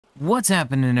What's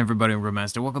happening, everybody?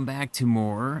 Roadmaster. Welcome back to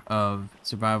more of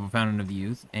Survival Fountain of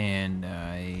Youth, and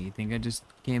I think I just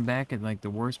came back at like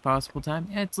the worst possible time.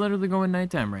 Yeah, it's literally going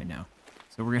nighttime right now,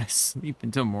 so we're gonna sleep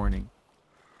until morning.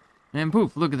 And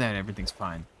poof, look at that, everything's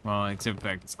fine. Well, except for the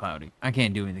fact it's cloudy. I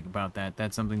can't do anything about that.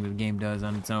 That's something that the game does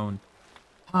on its own.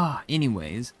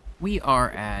 Anyways, we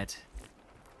are at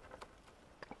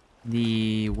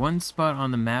the one spot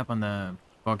on the map on the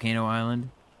volcano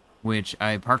island, which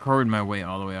I parkoured my way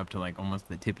all the way up to like almost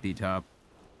the tippity top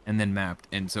and then mapped,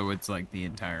 and so it's like the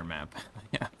entire map.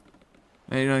 Yeah,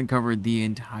 I uncovered the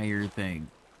entire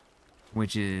thing,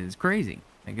 which is crazy.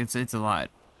 Like it's a lot.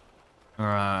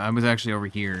 I was actually over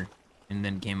here and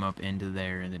then came up into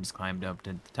there and then just climbed up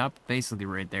to the top, basically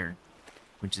right there,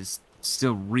 which is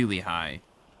still really high.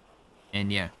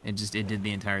 And yeah, it did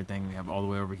the entire thing. We have all the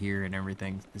way over here and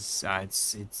everything. This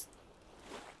it's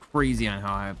crazy on how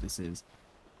high up this is.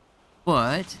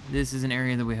 But this is an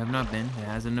area that we have not been.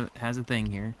 It has a thing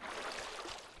here.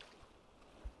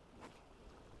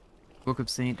 Book of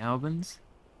St. Albans.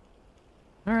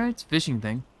 Alright, it's a fishing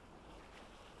thing.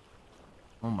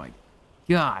 Oh my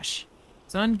gosh.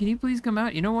 Son, can you please come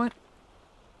out? You know what?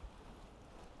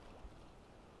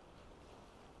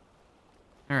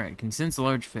 Alright, can sense a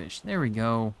large fish. There we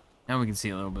go. Now we can see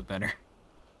a little bit better.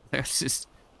 Let's just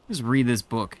read this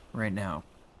book right now.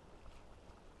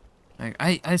 Like,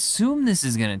 I assume this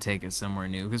is gonna take us somewhere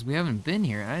new because we haven't been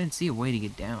here. I didn't see a way to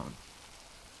get down.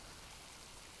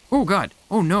 Oh god!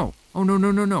 Oh no! Oh no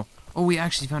no no no! Oh, we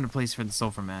actually found a place for the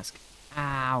sulfur mask.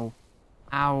 Ow!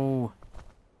 Ow!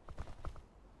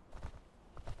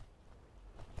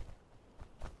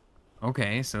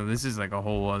 Okay, so this is like a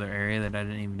whole other area that I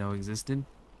didn't even know existed.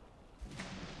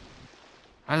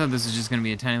 I thought this was just gonna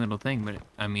be a tiny little thing, but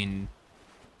I mean,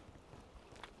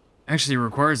 actually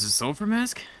requires a sulfur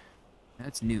mask?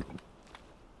 That's new.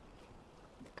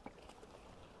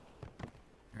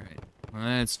 Alright, well,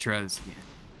 let's try this again.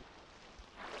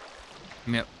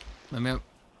 Let me up. Let me up.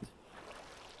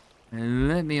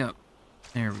 Let me up.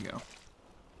 There we go.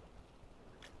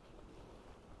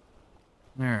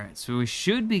 Alright, so we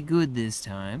should be good this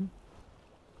time.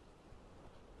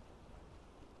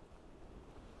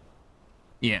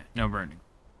 Yeah, no burning.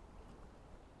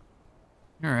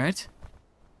 Alright.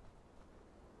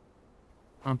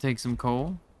 I'll take some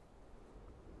coal.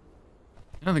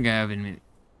 I don't think I have any.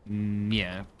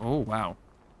 Yeah. Oh, wow.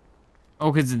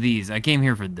 Oh, because of these. I came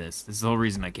here for this. This is the whole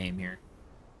reason I came here.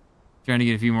 Trying to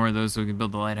get a few more of those so we can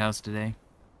build the lighthouse today.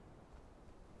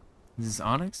 Is this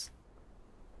onyx?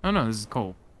 Oh, no, this is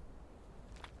coal.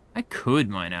 I could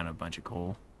mine out a bunch of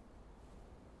coal.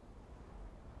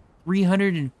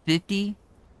 350?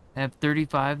 I have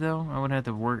 35, though? I wouldn't have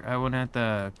to work. I wouldn't have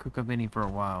to cook up any for a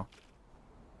while.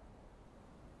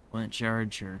 Flint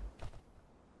shard, sure.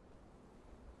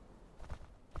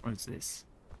 What is this?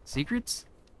 Secrets?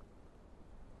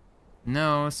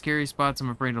 No, scary spots I'm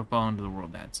afraid I'll fall into the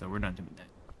world at, so we're not doing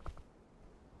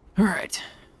that. Alright.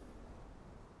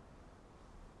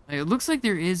 It looks like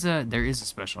there is a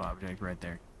special object right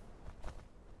there.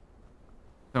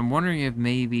 So I'm wondering if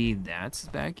maybe that's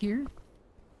back here?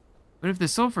 But if the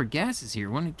sulfur gas is here,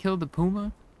 wouldn't it kill the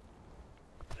puma?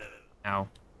 Ow.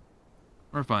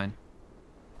 We're fine.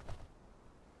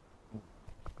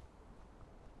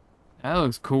 That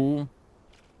looks cool.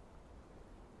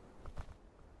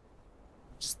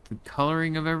 Just the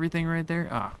coloring of everything right there.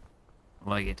 Ah, I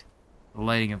like it. The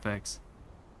lighting effects.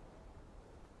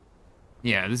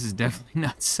 Yeah, this is definitely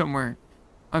not somewhere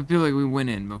I feel like we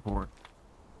went in before.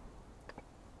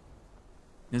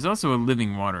 There's also a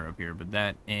living water up here, but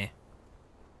that,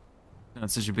 not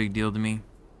such a big deal to me.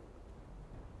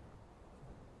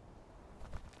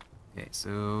 Okay,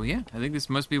 so yeah, I think this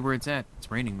must be where it's at.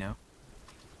 It's raining now.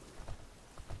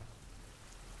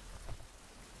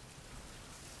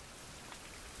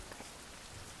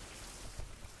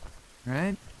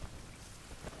 Right?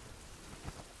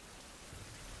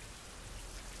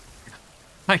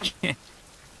 I can't.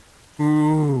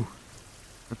 Ooh.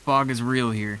 The fog is real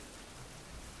here.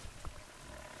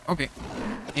 Okay.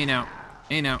 Hey now.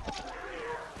 Hey now.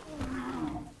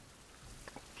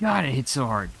 God, it hit so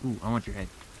hard. Ooh, I want your head.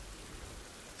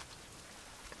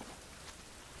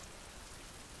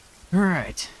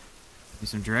 Alright. Do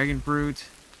some dragon fruit.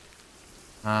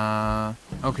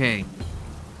 Okay.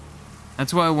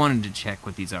 That's why I wanted to check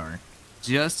what these are.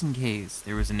 Just in case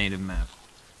there was a native map.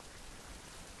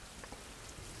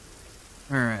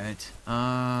 Alright.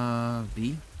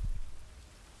 B?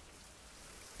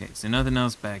 Okay, so nothing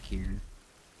else back here.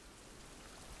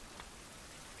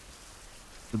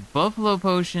 The buffalo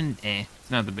potion, it's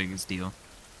not the biggest deal.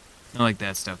 Not like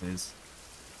that stuff is.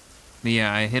 But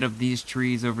yeah, I hit up these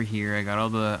trees over here. I got all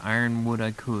the ironwood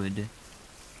I could.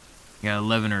 Got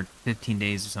 11 or 15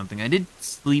 days or something. I did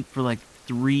sleep for like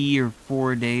 3 or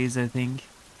 4 days, I think,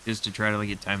 just to try to like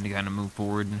get time to kind of move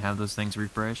forward and have those things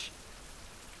refresh.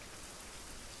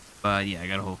 But yeah, I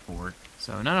got a whole 4,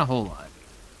 so not a whole lot.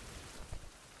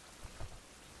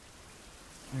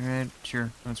 All right,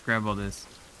 sure. Let's grab all this.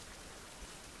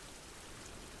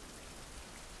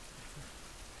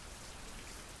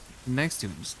 Next to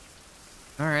it, just...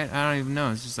 all right. I don't even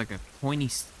know. It's just like a pointy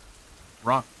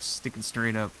rock sticking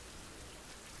straight up.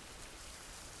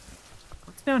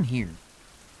 What's down here?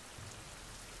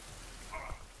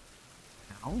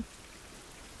 Ow.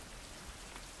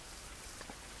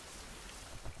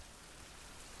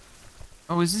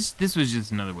 Oh, is this... this was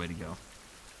just another way to go.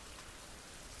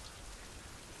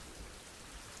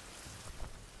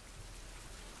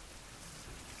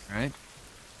 All right.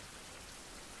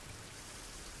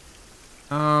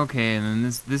 Okay, and then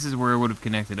this is where I would have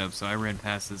connected up, so I ran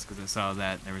past this because I saw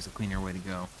that there was a cleaner way to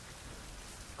go.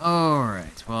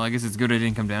 Alright, well, I guess it's good I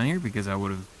didn't come down here because I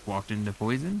would have walked into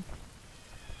poison.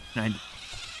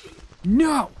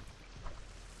 No!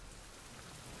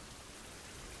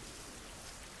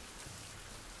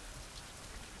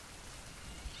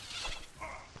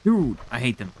 Dude, I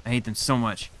hate them. I hate them so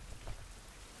much.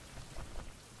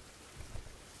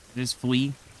 Just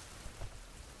flee.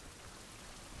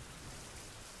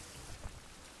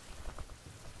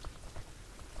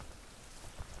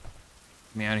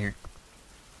 Get me out of here.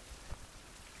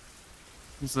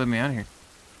 Just let me out of here.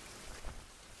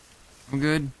 I'm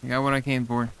good. I got what I came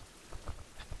for.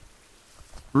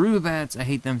 Screw the bats. I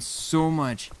hate them so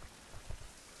much.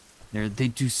 They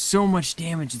do so much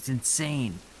damage. It's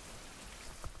insane.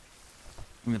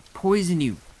 I'm gonna poison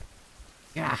you.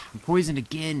 Yeah, I'm poisoned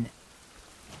again.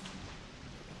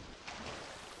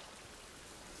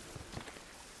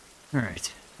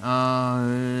 Alright.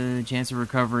 Chance of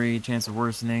recovery, chance of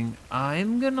worsening.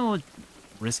 I'm gonna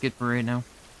risk it for right now.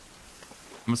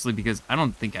 Mostly because I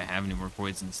don't think I have any more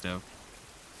poison stuff.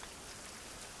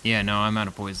 Yeah, no, I'm out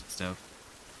of poison stuff.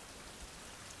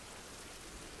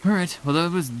 Alright, well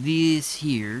that was this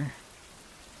here.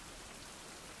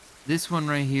 This one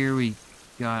right here we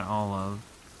got all of.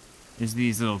 There's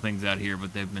these little things out here,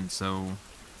 but they've been so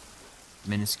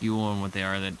minuscule on what they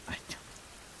are that I don't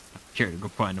care to go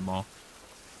find them all.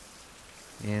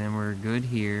 And then we're good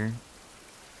here.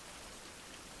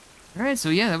 Alright, so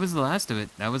yeah, that was the last of it.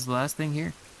 That was the last thing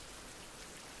here.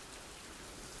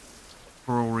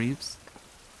 Coral reefs.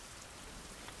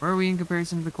 Where are we in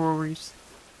comparison to the coral reefs?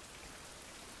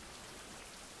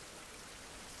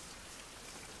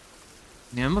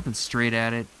 Yeah, I'm looking straight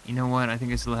at it. You know what? I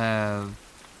think I still have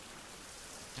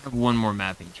one more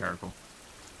mapping charcoal.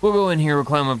 We'll go in here, we'll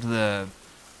climb up to the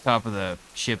top of the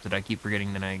ship that I keep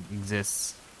forgetting that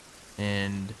exists.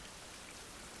 And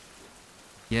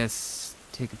yes,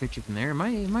 take a picture from there. Am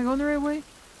I going the right way?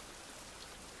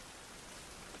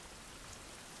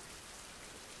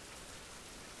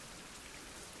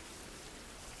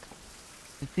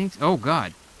 I think so. Oh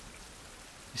god.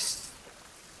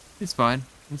 It's fine.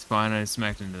 It's fine. I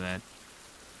smacked into that.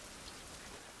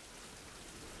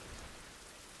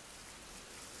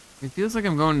 It feels like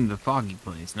I'm going to the foggy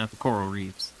place, not the coral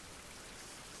reefs.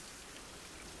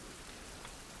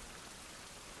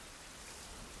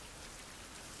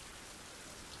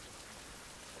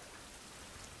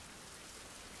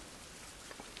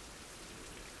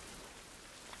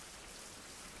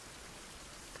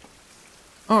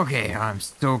 Okay, I'm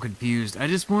so confused. I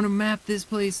just want to map this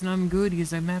place and I'm good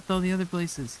because I mapped all the other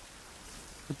places.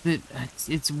 But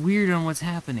it's weird on what's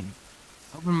happening.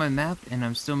 I open my map and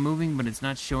I'm still moving, but it's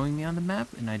not showing me on the map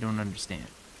and I don't understand.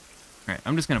 Alright,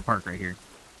 I'm just going to park right here.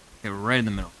 Okay, we're right in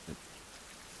the middle of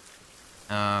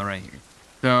it. Right here.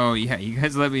 So, yeah, you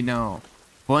guys let me know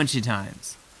a bunch of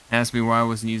times. Ask me why I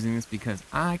wasn't using this because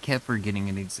I kept forgetting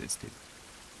it existed.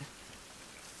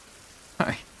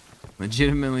 I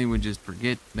legitimately would just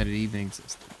forget that it even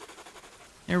existed.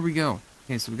 There we go.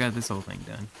 Okay, so we got this whole thing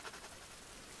done.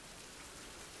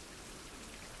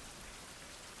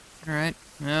 Alright.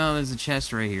 Well, there's a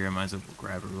chest right here. I might as well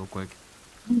grab it real quick.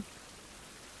 I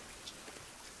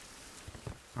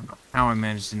don't know how I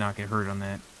managed to not get hurt on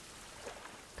that.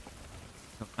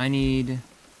 So I need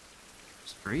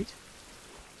straight.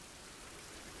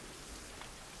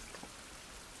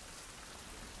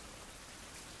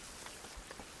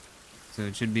 So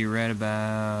it should be right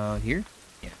about here.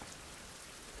 Yeah.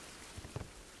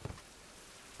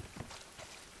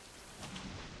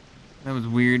 That was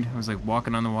weird. I was like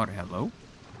walking on the water. Hello?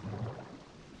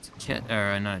 It's a chest,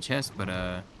 or not a chest, but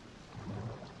a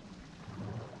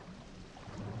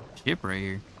ship right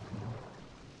here.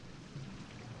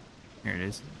 There it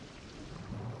is.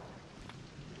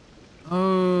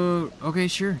 Oh, okay,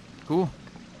 sure. Cool.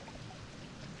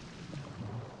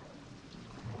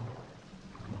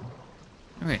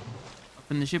 Okay, up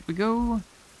in the ship we go.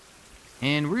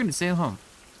 And we're gonna sail home.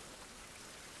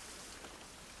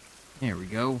 There we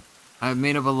go. I've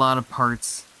made up a lot of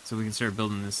parts so we can start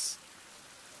building this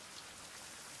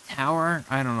tower.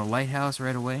 I don't know, lighthouse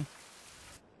right away.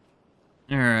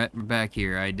 Alright, we're back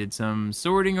here. I did some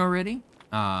sorting already.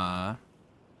 I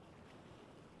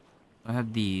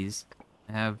have these.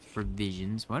 I have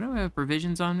provisions. Why do I have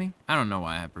provisions on me? I don't know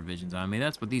why I have provisions on me.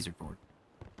 That's what these are for.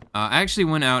 I actually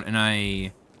went out and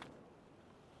I...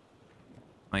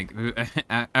 Like,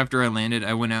 after I landed,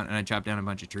 I went out and I chopped down a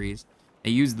bunch of trees. I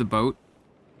used the boat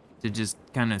to just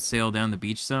kind of sail down the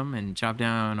beach some and chop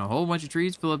down a whole bunch of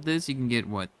trees, fill up this. You can get,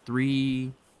 what,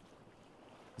 3...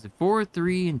 Is it 4,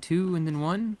 3, and 2, and then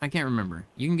 1? I can't remember.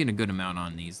 You can get a good amount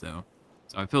on these, though.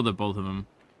 So I filled up both of them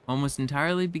almost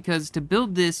entirely, because to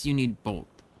build this, you need both.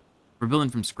 We're building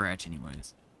from scratch,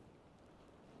 anyways.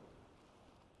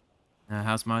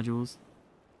 House modules.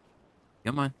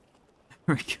 Come on.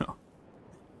 There we go.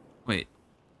 Wait.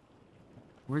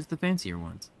 Where's the fancier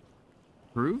ones?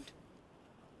 Improved?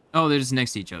 Oh, they're just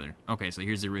next to each other. Okay, so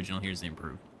here's the original, here's the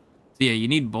improved. So yeah, you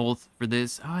need both for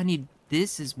this. Oh, I need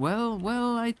this as well.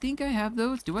 Well, I think I have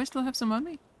those. Do I still have some on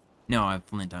me? No, I have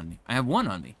flint on me. I have one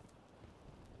on me.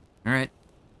 Alright.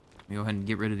 Let me go ahead and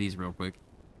get rid of these real quick.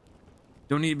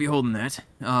 Don't need to be holding that.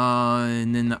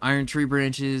 And then the iron tree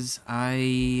branches,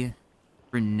 I,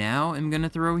 for now, am going to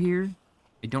throw here.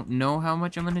 I don't know how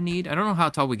much I'm going to need. I don't know how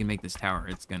tall we can make this tower.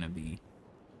 It's going to be...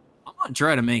 I'm going to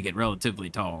try to make it relatively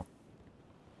tall.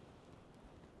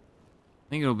 I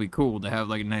think it'll be cool to have,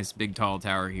 like, a nice big tall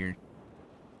tower here.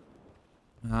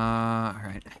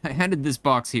 Alright. I added this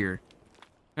box here.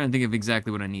 I'm trying to think of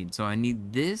exactly what I need. So I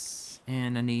need this,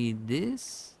 and I need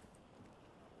this.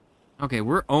 Okay,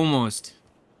 we're almost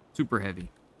super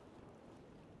heavy.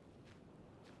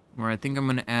 Where I think I'm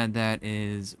going to add that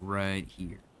is right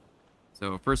here.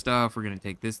 So first off, we're going to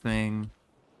take this thing.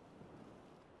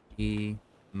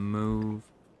 Move.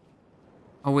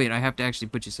 Oh wait, I have to actually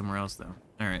put you somewhere else though.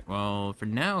 Alright, well, for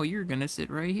now, you're going to sit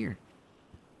right here.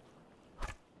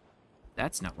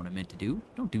 That's not what I meant to do.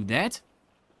 Don't do that.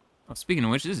 Oh, speaking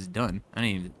of which, this is done. I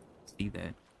didn't even see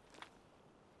that.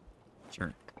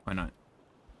 Sure, why not?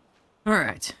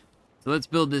 Alright, so let's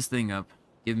build this thing up.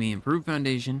 Give me improved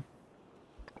foundation.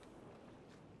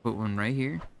 Put one right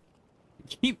here.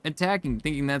 Keep attacking,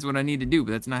 thinking that's what I need to do,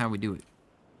 but that's not how we do it.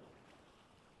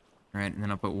 Alright, and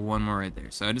then I'll put one more right there.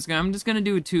 So I'm just gonna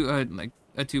do like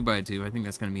a 2x2. I think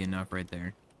that's gonna be enough right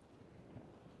there.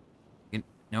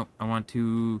 Nope, I want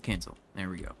to cancel. There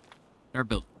we go. Start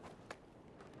building.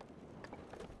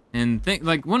 And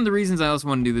like one of the reasons I also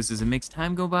want to do this is it makes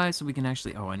time go by, so we can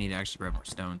actually. Oh, I need to actually grab more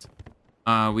stones.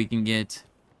 We can get,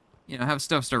 have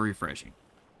stuff start refreshing.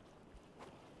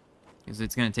 Because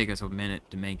it's gonna take us a minute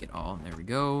to make it all. There we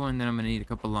go. And then I'm gonna need a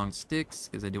couple long sticks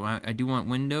because I do want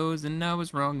windows. And I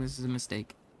was wrong. This is a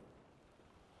mistake.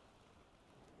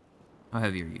 How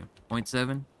heavy are you?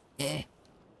 0.7? Yeah.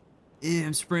 Yeah,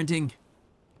 I'm sprinting.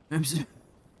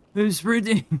 I'm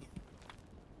sprinting.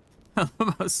 I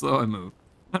love how slow I move.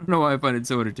 I don't know why I find it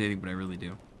so entertaining, but I really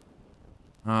do.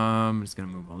 I'm just gonna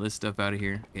move all this stuff out of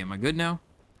here. Okay, am I good now?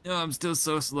 No, I'm still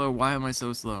so slow. Why am I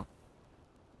so slow?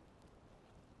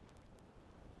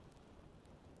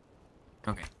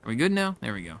 Okay, are we good now?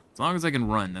 There we go. As long as I can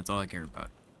run, that's all I care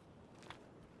about.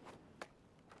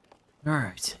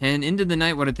 Alright, and into the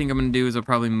night, what I think I'm gonna do is I'll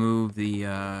probably move the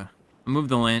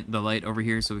light over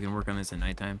here so we can work on this at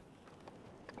nighttime.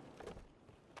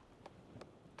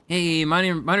 Hey,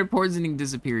 minor poisoning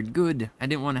disappeared. Good. I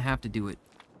didn't want to have to do it.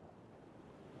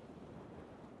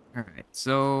 Alright,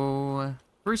 so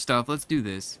first off, let's do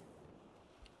this.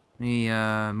 Let me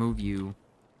move you.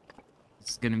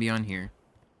 It's gonna be on here.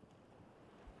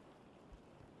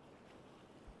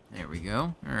 There we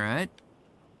go. Alright.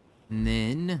 And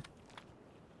then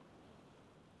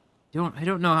I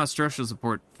don't know how structural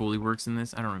support fully works in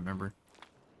this. I don't remember.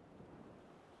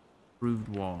 Approved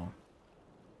wall.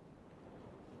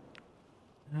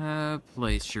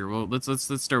 Place, sure. Well, let's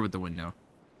start with the window.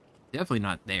 Definitely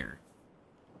not there.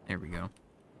 There we go.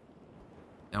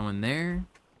 That one there.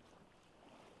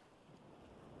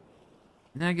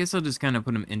 And I guess I'll just kind of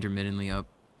put them intermittently up.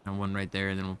 And one right there,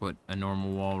 and then we'll put a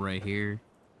normal wall right here.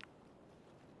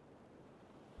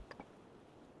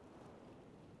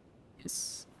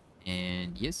 Yes.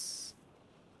 And yes.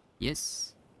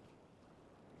 Yes.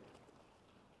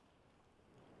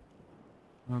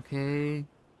 Okay.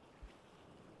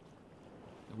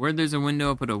 Where there's a window,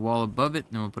 I'll put a wall above it,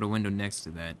 and then we'll put a window next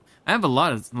to that. I have a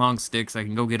lot of long sticks. I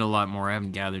can go get a lot more. I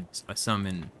haven't gathered some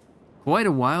in quite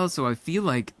a while, so I feel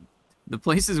like the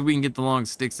places we can get the long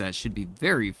sticks at should be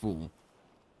very full.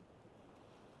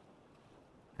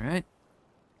 Alright.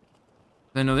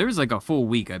 I know there was like a full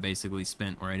week I basically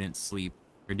spent where I didn't sleep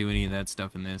or do any of that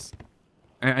stuff in this.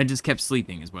 I just kept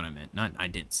sleeping is what I meant. Not I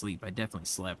didn't sleep. I definitely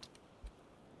slept.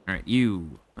 Alright,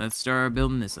 let's start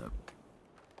building this up.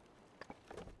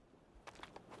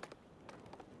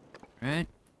 Alright.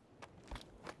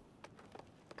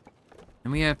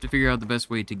 And we have to figure out the best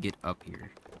way to get up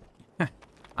here.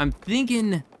 I'm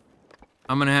thinking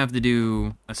I'm gonna have to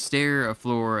do a stair, a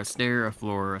floor, a stair, a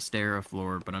floor, a stair, a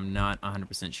floor, but I'm not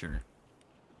 100% sure.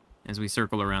 As we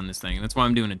circle around this thing. And that's why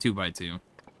I'm doing a 2x2.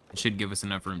 It should give us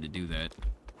enough room to do that.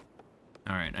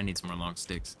 Alright, I need some more long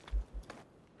sticks.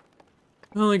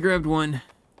 I only grabbed one.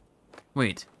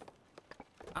 Wait.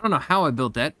 I don't know how I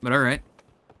built that, but alright.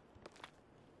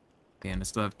 Okay, and I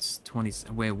still have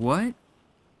 20... Wait, what?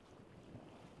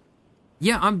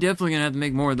 Yeah, I'm definitely gonna have to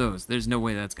make more of those. There's no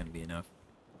way that's gonna be enough.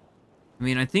 I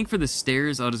mean, I think for the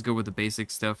stairs, I'll just go with the basic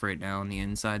stuff right now on the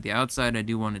inside. The outside, I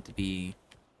do want it to be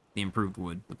the improved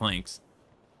wood, the planks.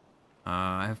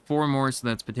 I have 4 more, so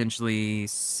that's potentially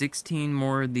 16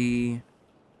 more of the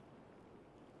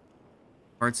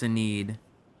parts I need.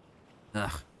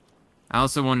 Ugh. I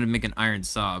also wanted to make an iron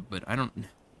saw, but I don't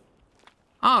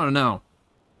know.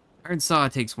 Iron saw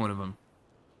takes one of them.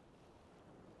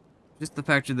 Just the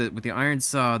factor that with the iron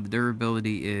saw, the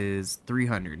durability is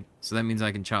 300. So that means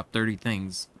I can chop 30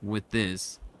 things with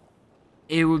this.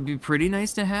 It would be pretty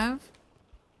nice to have.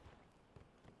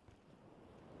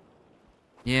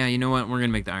 Yeah, you know what? We're going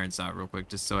to make the iron saw real quick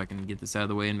just so I can get this out of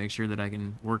the way and make sure that I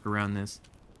can work around this.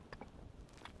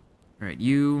 Alright,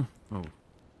 you... Oh.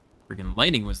 Freaking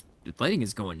lighting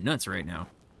is going nuts right now.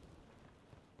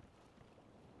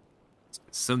 It's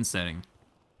sunsetting.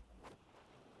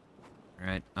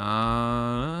 Alright,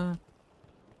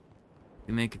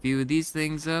 we make a few of these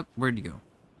things up. Where'd you go?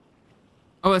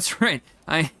 Oh, that's right.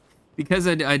 Because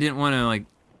I didn't want to, like,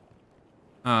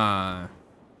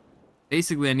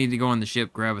 basically I need to go on the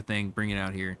ship, grab a thing, bring it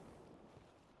out here.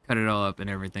 Cut it all up and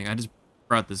everything. I just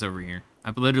brought this over here.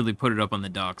 I literally put it up on the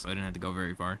dock, so I didn't have to go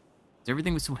very far.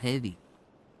 Everything was so heavy.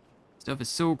 Stuff is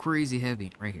so crazy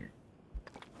heavy. Right here.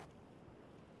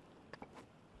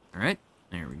 Alright,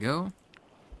 there we go.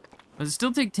 Does it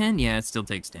still take 10? Yeah, it still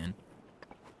takes 10.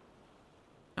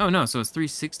 Oh no, so it's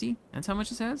 360? That's how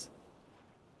much it has?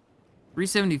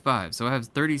 375, so I have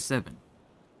 37.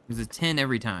 Because it's 10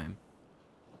 every time.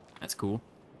 That's cool.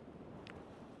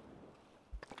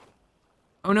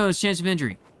 Oh no, it's chance of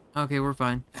injury. Okay, we're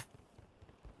fine.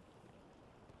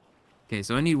 Okay,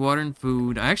 so I need water and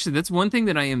food. Actually, that's one thing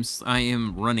that I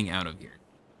am running out of here.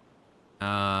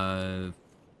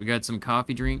 We got some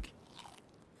coffee drink.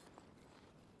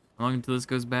 How long until this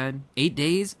goes bad? 8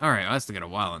 days? Alright, I still got a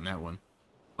while on that one.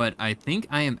 But I think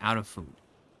I am out of food.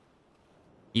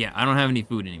 Yeah, I don't have any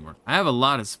food anymore. I have a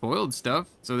lot of spoiled stuff,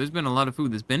 so there's been a lot of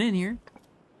food that's been in here.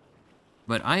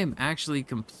 But I am actually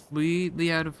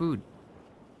completely out of food.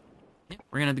 Yeah,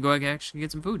 we're gonna have to go actually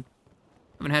get some food.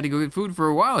 I haven't had to go get food for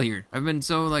a while here. I've been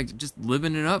so, like, just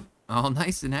living it up. All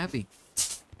nice and happy.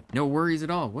 No worries at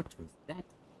all. What was that?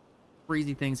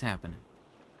 Crazy things happening.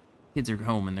 Kids are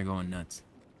home and they're going nuts.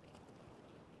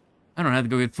 I don't have to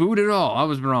go get food at all. I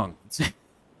was wrong.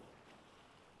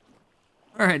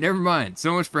 Alright, never mind.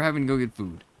 So much for having to go get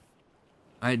food.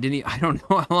 I don't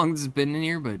know how long this has been in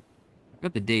here, but I've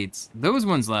got the dates. Those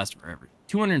ones last forever.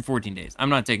 214 days. I'm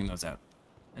not taking those out.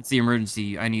 That's the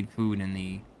emergency. I need food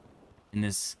in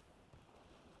this.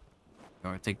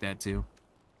 Oh, I'll take that too.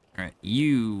 Alright,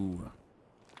 you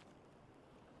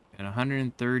at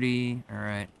 130.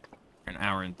 Alright. An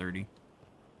hour and 30.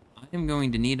 I am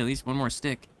going to need at least one more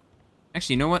stick.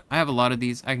 Actually, you know what? I have a lot of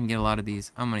these. I can get a lot of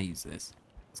these. I'm gonna use this.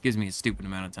 This gives me a stupid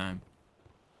amount of time.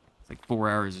 It's like 4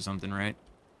 hours or something, right?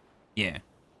 Yeah.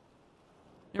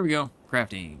 There we go.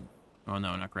 Crafting. Oh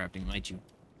no, not crafting. Light you.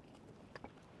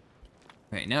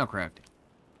 Okay, now crafting.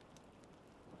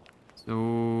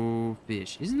 So,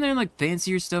 fish. Isn't there like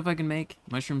fancier stuff I can make?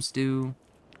 Mushroom stew.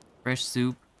 Fresh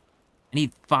soup. I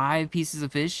need 5 pieces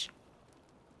of fish.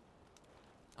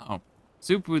 Oh.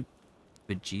 Soup with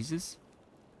Jesus?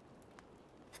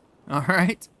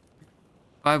 Alright.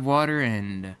 5 water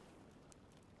and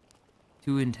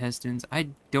 2 intestines. I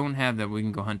don't have that. We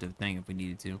can go hunt a thing if we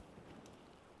needed to.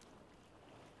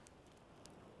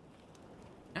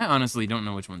 I honestly don't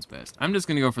know which one's best. I'm just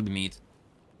gonna go for the meat.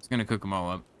 Just gonna cook them all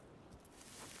up.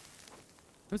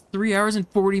 That's 3 hours and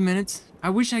 40 minutes. I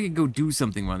wish I could go do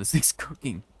something while this thing's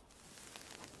cooking.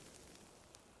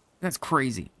 That's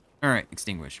crazy. All right,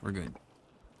 extinguish. We're good.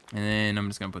 And then I'm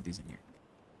just gonna put these in here.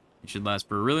 It should last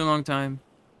for a really long time.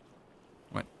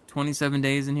 What, 27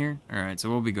 days in here? All right, so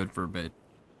we'll be good for a bit.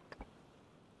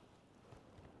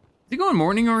 Is it going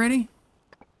morning already?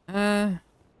 Oh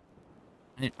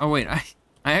wait, I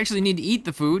actually need to eat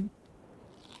the food.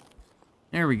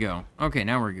 There we go. Okay,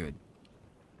 now we're good.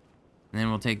 And then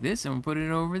we'll take this and we'll put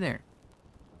it over there.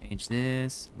 Change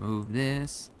this, move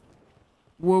this.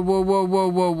 Whoa, whoa, whoa, whoa,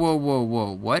 whoa, whoa, whoa,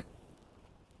 whoa, what?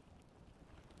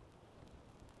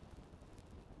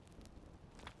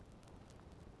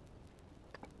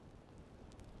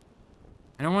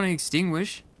 I don't want to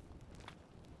extinguish.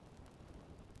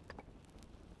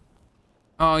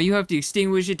 Oh, you have to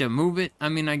extinguish it to move it? I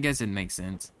mean, I guess it makes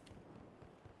sense.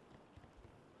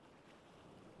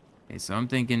 Okay, so I'm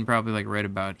thinking probably like right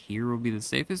about here will be the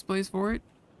safest place for it.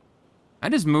 I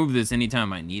just move this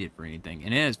anytime I need it for anything,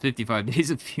 and it has 55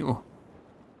 days of fuel.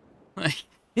 Like,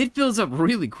 it fills up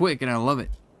really quick, and I love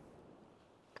it.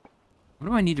 What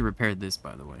do I need to repair this,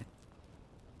 by the way?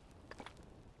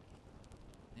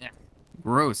 Yeah,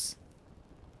 gross.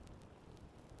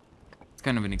 It's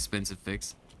kind of an expensive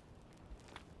fix.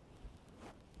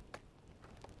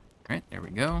 All right, there we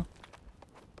go.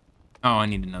 Oh, I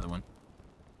need another one.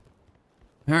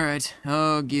 All right,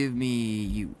 oh, give me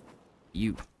you.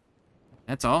 You.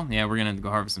 That's all? Yeah, we're gonna have to go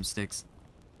harvest some sticks.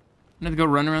 I'm gonna have to go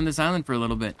run around this island for a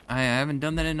little bit. I haven't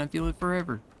done that and I feel it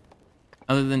forever.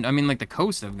 Other than, I mean, like the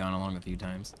coast I've gone along a few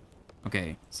times.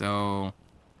 Okay, so...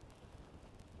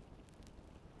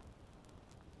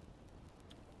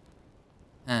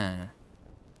 A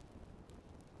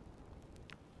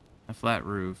flat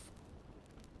roof.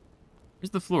 Where's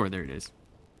the floor? There it is.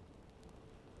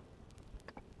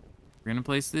 We're gonna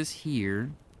place this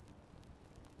here.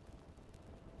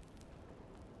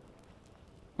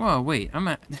 Whoa, wait, I'm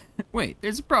at... Wait,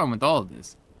 there's a problem with all of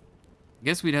this. I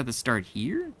guess we'd have to start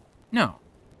here? No.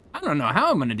 I don't know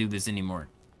how I'm gonna do this anymore.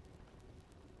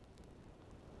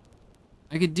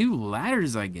 I could do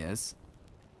ladders, I guess.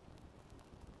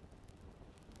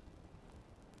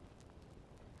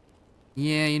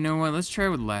 Yeah, you know what? Let's try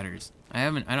with ladders. I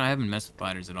haven't messed with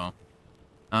ladders at all.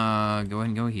 Go ahead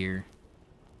and go here.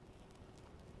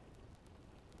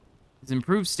 It's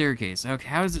improved staircase. Okay,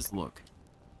 how does this look?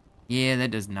 Yeah,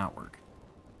 that does not work.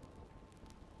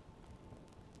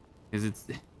 Because it's...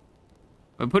 If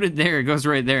I put it there, it goes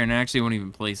right there, and I actually won't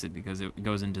even place it because it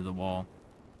goes into the wall.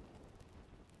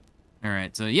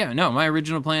 Alright, so yeah, no, my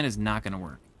original plan is not going to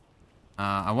work.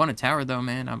 I want a tower, though,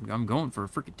 man. I'm going for a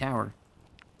freaking tower.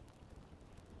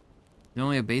 Is it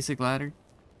only a basic ladder?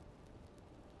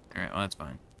 Alright, well, that's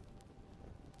fine.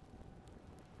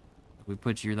 If we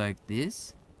put you like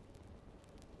this...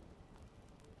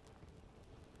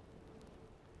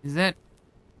 Is that...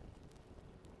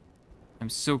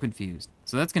 I'm so confused.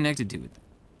 So that's connected to it.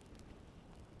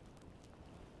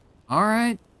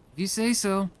 Alright, if you say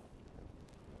so.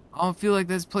 I don't feel like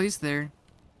that's placed there.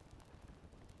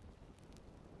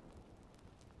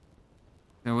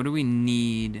 So what do we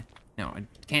need? No,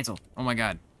 cancel. Oh my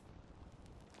god.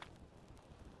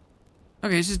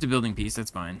 Okay, it's just a building piece,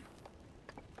 that's fine.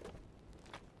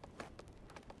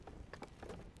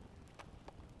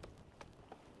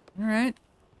 Alright.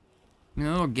 I mean,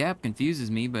 the little gap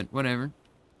confuses me, but whatever.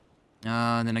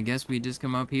 Then I guess we just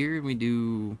come up here and we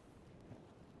do...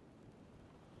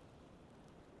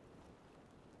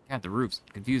 God, the roof's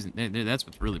confusing. That's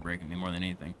what's really breaking me more than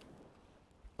anything.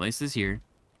 Place this here.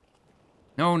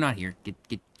 No, not here.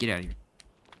 Get out of here.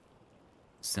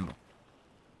 Symbol.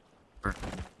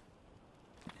 Perfect.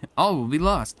 All will be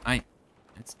lost.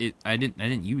 That's it. I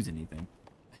didn't use anything.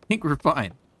 I think we're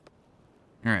fine.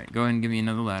 All right, go ahead and give me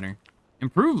another ladder.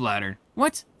 Improved ladder?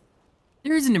 What?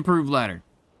 There is an improved ladder.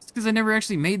 It's because I never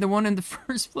actually made the one in the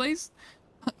first place?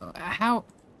 How?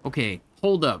 Okay,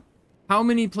 hold up. How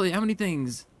many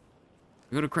things?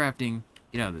 Go to crafting.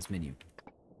 Get out of this menu.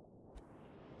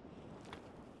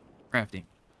 Crafting.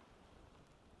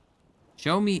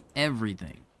 Show me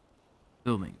everything.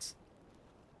 Buildings.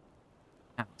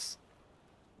 House.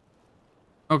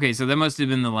 Okay, so that must have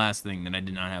been the last thing that I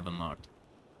did not have unlocked.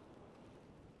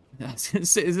 I was gonna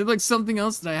say, is it like something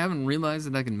else that I haven't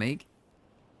realized that I can make?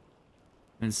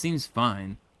 And it seems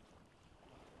fine.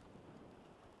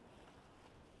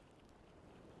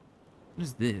 What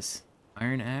is this?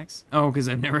 Iron axe? Oh, because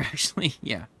I've never actually...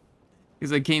 Yeah.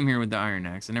 Because I came here with the iron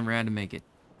axe. I never had to make it.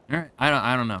 Alright.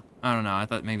 I don't know. I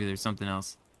thought maybe there's something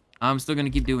else. I'm still going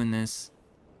to keep doing this.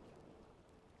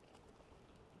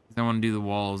 I want to do the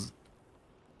walls.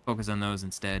 Focus on those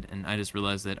instead. And I just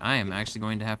realized that I am actually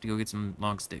going to have to go get some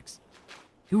log sticks.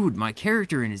 Dude, my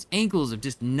character and his ankles are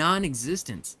just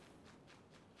non-existent.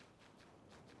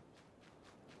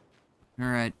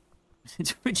 Alright.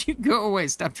 Would you go away?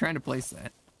 Stop trying to place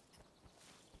that.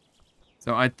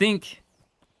 So I think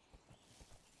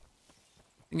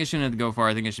I shouldn't have to go far.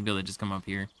 I think I should be able to just come up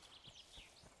here.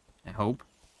 I hope.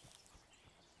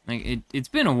 Like, it's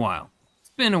been a while.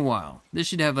 It's been a while. This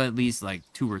should have at least, like,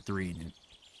 2 or 3 in it.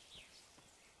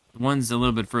 The one's a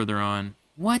little bit further on.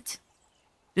 What?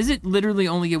 Does it literally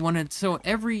only get 1? So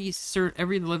every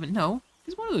 11... No,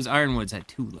 because one of those ironwoods had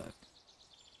 2 left.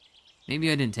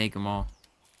 Maybe I didn't take them all.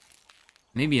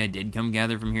 Maybe I did come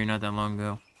gather from here not that long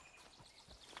ago.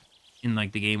 In,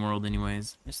 like, the game world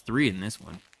anyways. There's 3 in this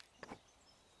one.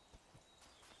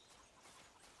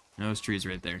 Those trees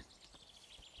right there.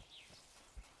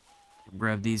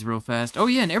 Grab these real fast. Oh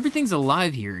yeah, and everything's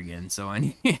alive here again, so I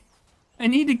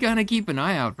need to kind of keep an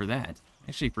eye out for that.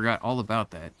 Actually forgot all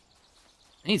about that.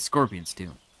 I need scorpions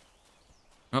too.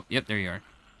 Oh, yep, there you are.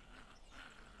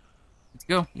 Let's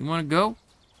go. You want to go?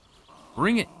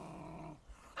 Bring it.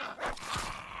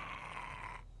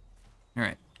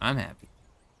 Alright, I'm happy.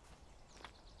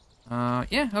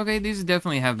 Yeah, okay, these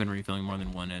definitely have been refilling more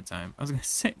than 1 at a time. I was gonna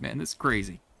say, man, this is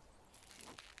crazy.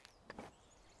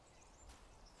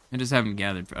 I just haven't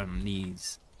gathered from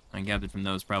these. I gathered from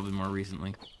those probably more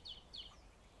recently.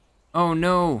 Oh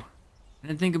no! I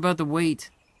didn't think about the weight.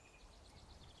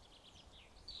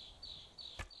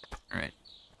 Alright.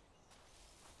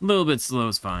 A little bit slow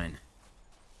is fine.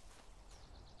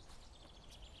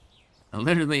 I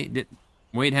literally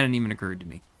weight hadn't even occurred to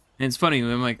me. And it's funny,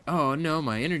 I'm like, oh no,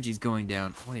 my energy's going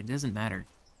down. Wait, it doesn't matter.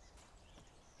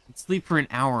 I sleep for an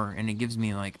hour and it gives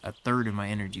me like 1/3 of my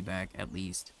energy back at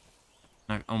least.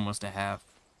 Like almost a half.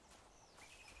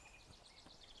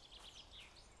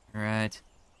 Alright.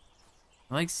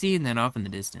 I like seeing that off in the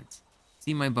distance.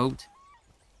 See my boat?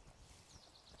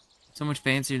 So much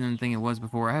fancier than the thing it was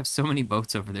before. I have so many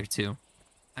boats over there too.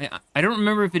 I don't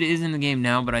remember if it is in the game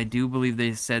now, but I do believe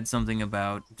they said something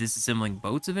about disassembling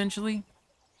boats eventually.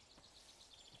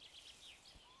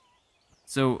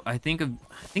 So I think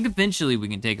eventually we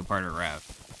can take apart a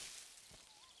raft.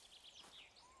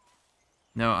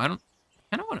 No, I don't.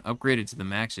 I kind of want to upgrade it to the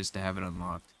max just to have it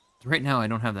unlocked. Right now I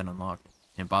don't have that unlocked.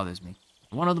 And it bothers me.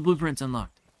 I want all the blueprints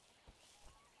unlocked.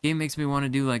 Game makes me want to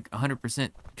do like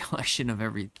 100% collection of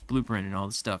every blueprint and all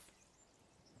the stuff.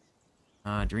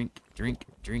 Drink. Right.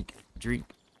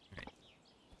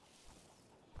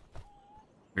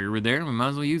 Figure we're there, we might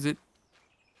as well use it.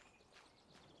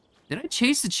 Did I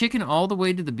chase the chicken all the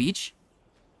way to the beach?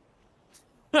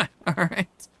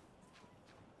 Alright.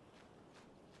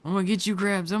 I'm gonna get you,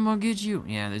 crabs. I'm gonna get you.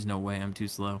 Yeah, there's no way. I'm too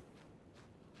slow.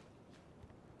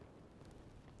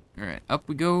 Alright, up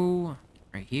we go.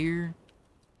 Right here.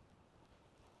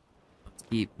 Let's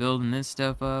keep building this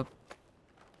stuff up.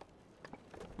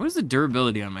 What is the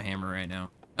durability on my hammer right now?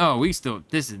 Oh, we still...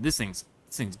 This thing's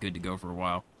good to go for a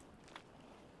while.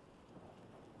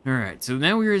 Alright, so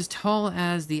now we're as tall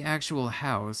as the actual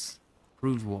house.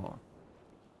 Approved wall.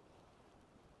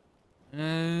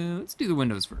 Let's do the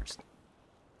windows first.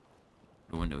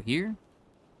 A window here.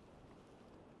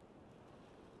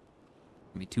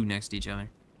 Maybe 2 next to each other.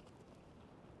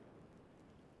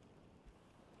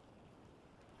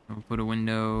 We'll put a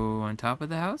window on top of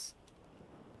the house.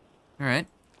 Alright.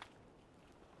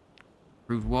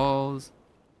 Approved walls.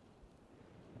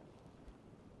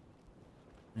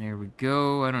 There we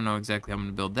go. I don't know exactly how I'm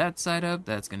going to build that side up.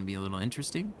 That's going to be a little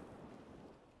interesting.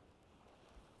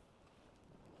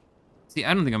 See,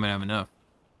 I don't think I'm going to have enough.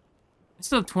 I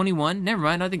still have 21. Never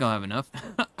mind, I think I'll have enough.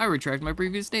 I retract my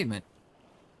previous statement.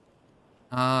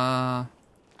 Right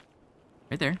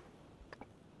there.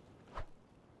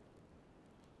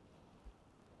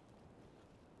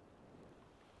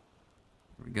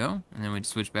 There we go. And then we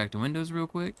just switch back to windows real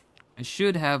quick. I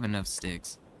should have enough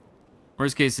sticks.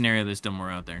 Worst case scenario, there's still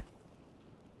more out there.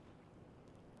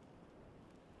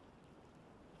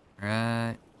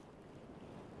 Alright.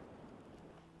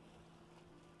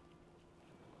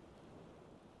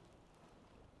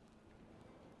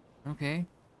 Okay.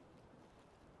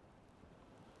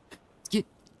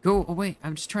 Go away.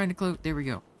 I'm just trying to close. There we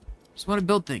go. Just want to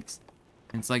build things.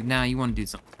 And it's like, nah, you want to do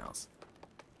something else.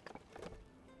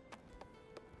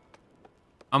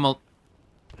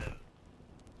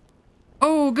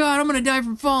 Oh god, I'm gonna die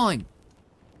from falling.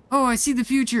 Oh, I see the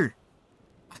future.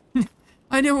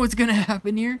 I know what's gonna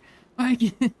happen here. I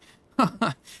can...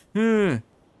 I'm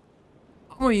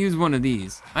gonna use one of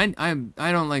these. I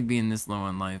don't like being this low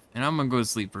on life, and I'm gonna go to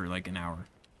sleep for like an hour.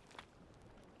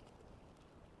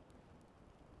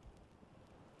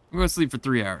 I'm gonna sleep for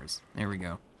 3 hours. There we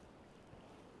go.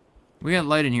 We got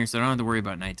light in here, so I don't have to worry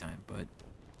about nighttime, but...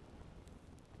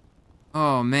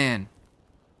 Oh, man.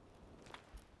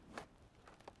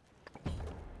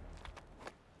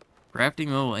 Crafting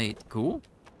level 8. Cool.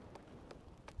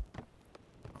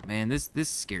 Oh, man, this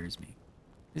scares me.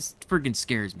 This freaking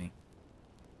scares me.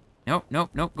 Nope,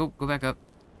 nope, nope. Go back up.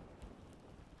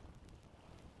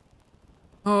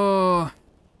 Oh.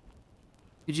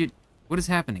 Did you... What is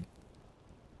happening?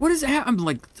 What is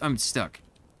I'm stuck.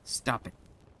 Stop it.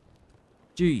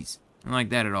 Jeez. I don't like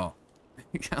that at all.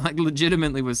 I like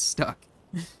legitimately was stuck.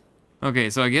 Okay,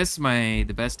 so I guess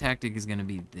the best tactic is gonna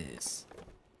be this.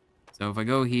 So if I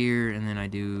go here and then I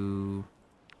do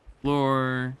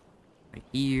floor right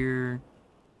here.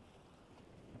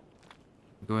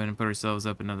 Go ahead and put ourselves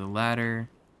up another ladder.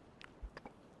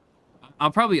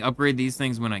 I'll probably upgrade these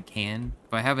things when I can.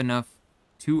 If I have enough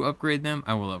to upgrade them,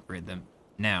 I will upgrade them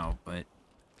now, but...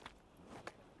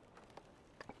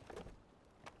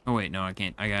 Oh wait, no, I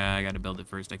can't. I gotta build it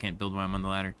first. I can't build while I'm on the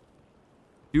ladder.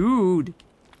 Dude!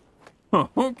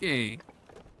 Okay.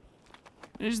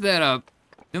 Finish that up.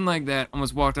 Didn't like that.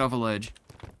 Almost walked off a ledge.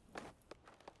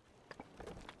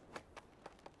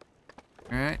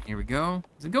 Alright, here we go.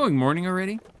 Is it going morning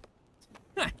already?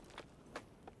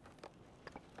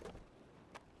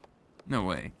 No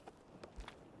way.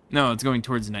 No, it's going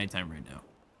towards nighttime right now.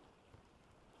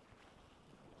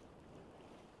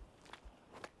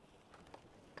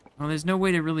 Oh, there's no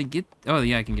way to really get... Oh,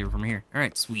 yeah, I can get it from here.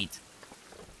 Alright, sweet.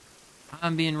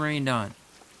 I'm being rained on.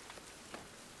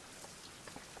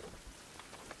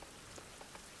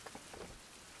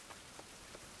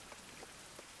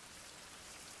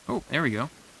 Oh, there we go.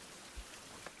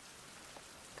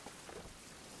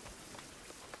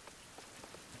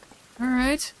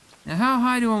 Alright. Now, how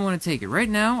high do I want to take it? Right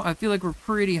now, I feel like we're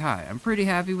pretty high. I'm pretty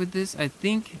happy with this. I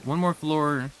think one more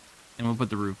floor, and we'll put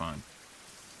the roof on.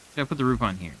 Should I put the roof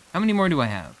on here? How many more do I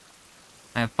have?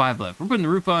 I have 5 left. We're putting the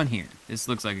roof on here. This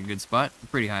looks like a good spot. We're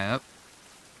pretty high up.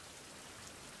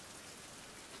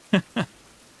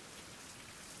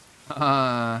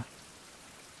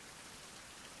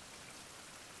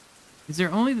 Is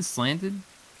there only the slanted?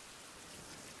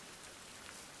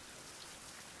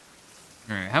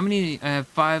 Alright, how many? I have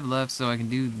 5 left, so I can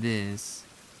do this.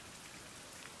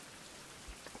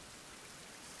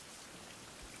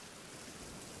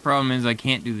 Problem is, I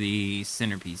can't do the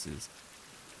centerpieces.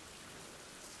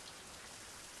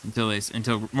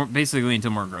 Basically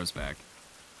until more grows back.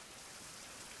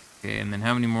 Okay, and then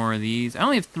how many more of these? I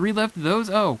only have 3 left of those?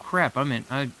 Oh, crap, I'm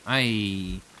gonna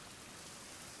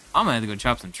have to go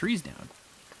chop some trees down.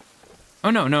 Oh,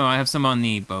 no, I have some on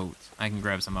the boat. I can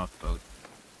grab some off the boat.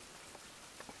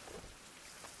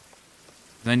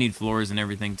 I need floors and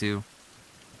everything, too.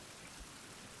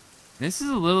 This is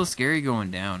a little scary going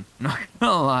down. I'm not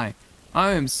gonna lie.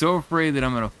 I am so afraid that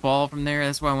I'm gonna fall from there.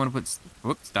 That's why I want to put...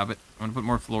 Whoops, stop it. I want to put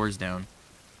more floors down.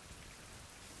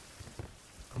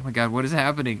 Oh my god, what is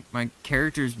happening? My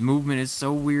character's movement is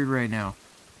so weird right now.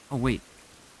 Oh, wait.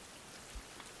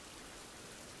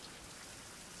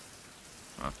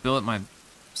 I'll fill up my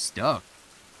stuff.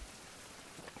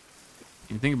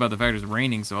 You can think about the fact it's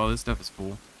raining, so all this stuff is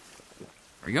full.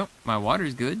 There we go. My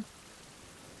water's good.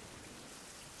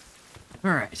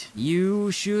 Alright.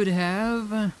 You should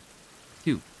have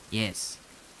 2. Yes.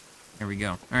 There we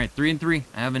go. Alright, 3 and 3.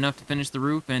 I have enough to finish the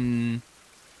roof and...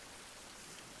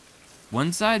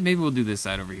 one side? Maybe we'll do this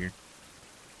side over here.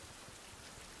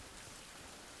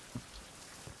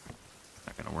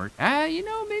 Not gonna work. You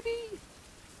know, maybe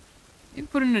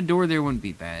putting a door there wouldn't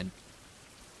be bad.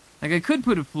 Like, I could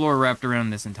put a floor wrapped around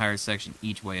this entire section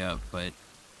each way up, but...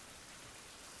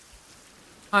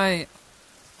 I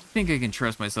think I can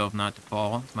trust myself not to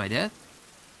fall to my death.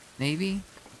 Maybe.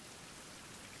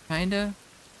 Kinda.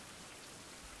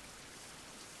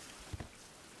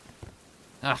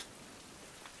 Ah.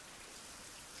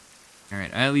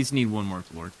 Alright, I at least need one more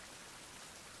floor.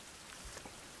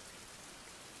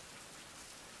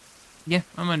 Yeah,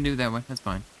 I'm gonna do it that way. That's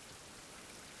fine.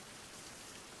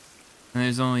 And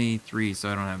there's only 3, so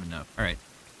I don't have enough. Alright.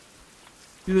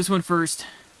 Do this one first.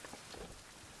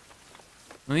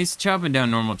 At least chopping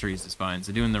down normal trees is fine,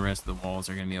 so doing the rest of the walls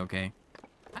are gonna be okay.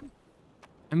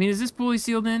 I mean, is this fully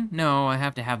sealed in? No, I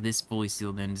have to have this fully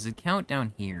sealed in. Does it count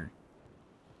down here?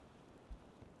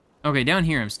 Okay, down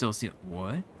here I'm still sealed.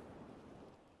 What?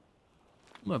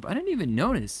 Look, I didn't even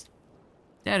notice.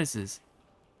 Statuses.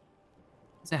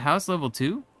 Is a house level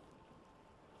 2?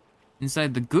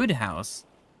 Inside the good house,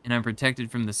 and I'm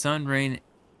protected from the sun, rain,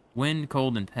 wind,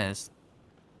 cold, and pests.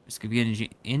 Risk of getting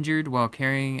injured while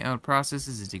carrying out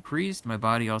processes is decreased. My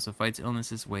body also fights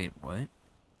illnesses. Wait, what?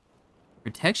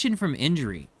 Protection from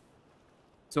injury.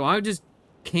 So I just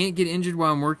can't get injured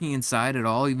while I'm working inside at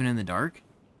all, even in the dark?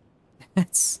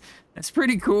 That's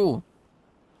pretty cool.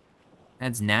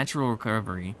 That's natural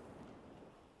recovery.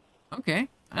 Okay.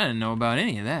 I didn't know about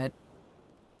any of that.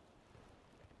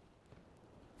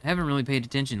 I haven't really paid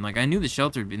attention. Like, I knew the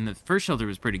shelter, and the first shelter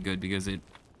was pretty good because it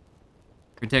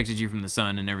protected you from the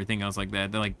sun and everything else like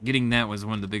that. Like, getting that was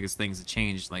one of the biggest things that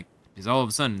changed. Like, because all of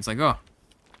a sudden, it's like, oh,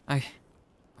 I'm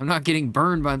not getting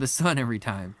burned by the sun every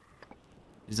time.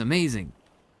 It's amazing.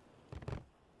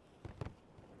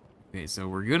 Okay, so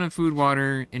we're good on food,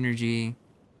 water, energy.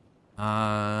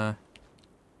 Need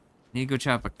to go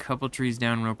chop a couple trees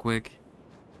down real quick.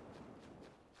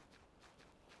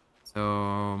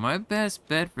 So, my best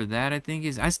bet for that, I think,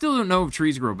 is... I still don't know if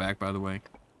trees grow back, by the way.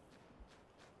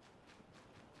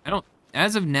 I don't...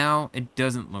 As of now, it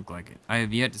doesn't look like it. I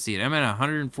have yet to see it. I'm at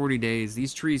 140 days.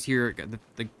 These trees here...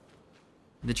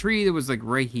 The tree that was, like,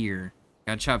 right here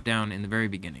got chopped down in the very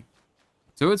beginning.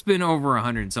 So it's been over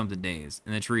 100-something days,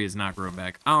 and the tree has not grown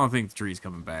back. I don't think the tree's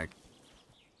coming back.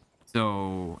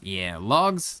 So, yeah.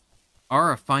 Logs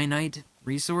are a finite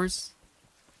resource.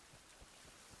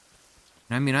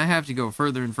 I mean, I have to go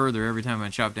further and further every time I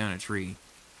chop down a tree.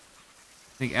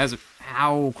 I think as of...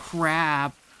 Ow,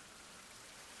 crap!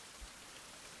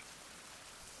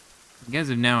 I think as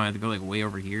of now, I have to go, like, way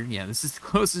over here. Yeah, this is the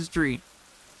closest tree.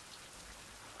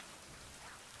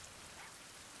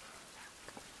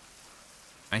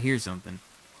 I hear something.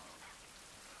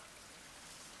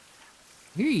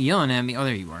 I hear you yelling at me. Oh,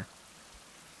 there you are.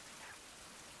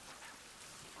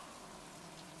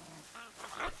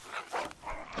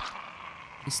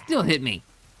 You still hit me.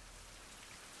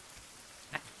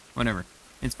 Whatever.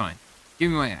 It's fine. Give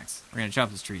me my axe. We're gonna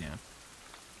chop this tree down.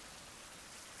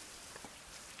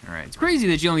 Alright. It's crazy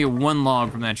that you only get one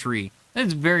log from that tree. That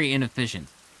is very inefficient.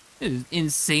 It is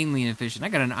insanely inefficient. I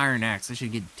got an iron axe. I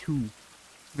should get two.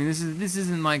 I mean, this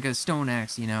isn't like a stone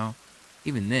axe, you know?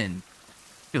 Even then,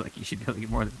 I feel like you should be able to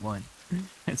get more than one.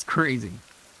 That's crazy.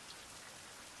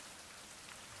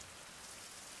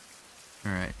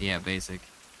 Alright. Yeah, basic.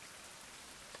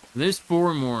 There's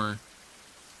 4 more.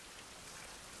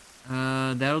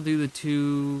 That'll do the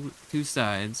two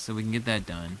sides, so we can get that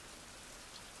done.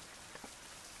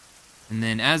 And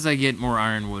then as I get more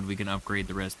ironwood, we can upgrade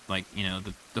the rest, like, you know,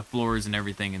 the floors and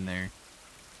everything in there.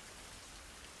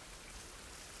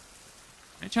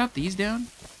 Can I chop these down?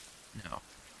 No.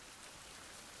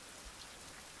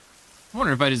 I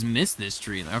wonder if I just missed this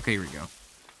tree. Okay, here we go.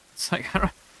 It's like,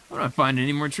 how do I find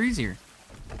any more trees here?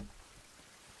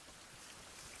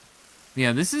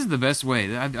 Yeah, this is the best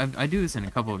way. I do this in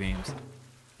a couple of games.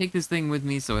 Take this thing with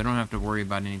me so I don't have to worry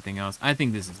about anything else. I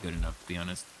think this is good enough, to be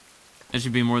honest. That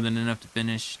should be more than enough to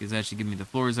finish, because that should give me the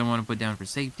floors I want to put down for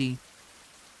safety.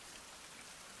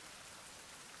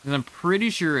 Because I'm pretty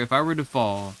sure if I were to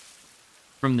fall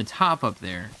from the top up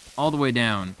there, all the way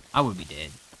down, I would be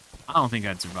dead. I don't think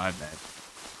I'd survive that.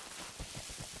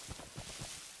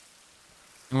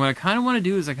 And what I kind of want to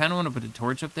do is I kind of want to put a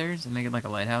torch up there and make it like a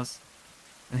lighthouse.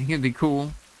 I think it'd be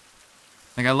cool.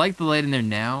 Like, I like the light in there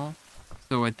now,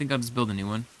 so I think I'll just build a new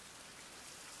one.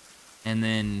 And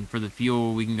then for the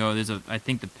fuel, we can go, I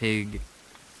think the pig...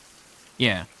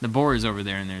 Yeah, the boar is over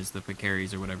there, and there's the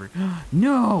pecaries or whatever.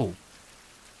 No!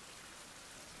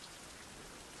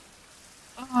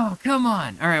 Oh, come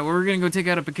on! Alright, well, we're gonna go take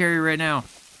out a peccary right now.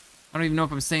 I don't even know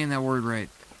if I'm saying that word right.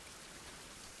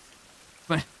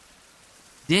 But,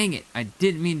 dang it, I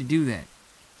didn't mean to do that.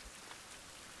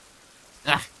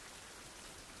 Ah.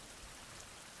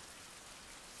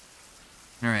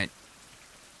 Alright.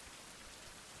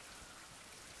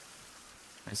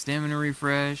 My stamina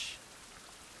refresh.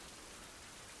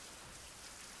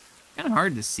 Kind of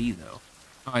hard to see, though.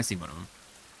 Oh, I see one of them.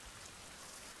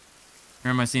 Or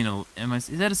am I seeing is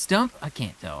that a stump? I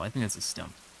can't tell. I think that's a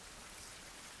stump.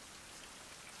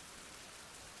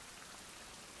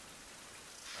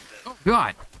 Oh,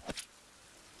 God!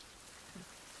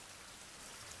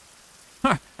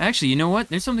 Huh. Actually, you know what?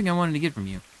 There's something I wanted to get from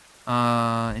you.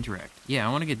 Interact. Yeah,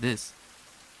 I want to get this.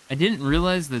 I didn't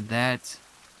realize that...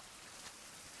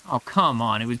 Oh, come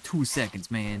on. It was 2 seconds,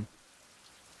 man.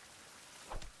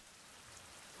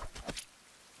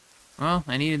 Well,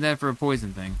 I needed that for a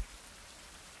poison thing.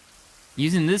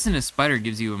 Using this in a spider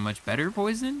gives you a much better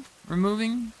poison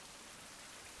removing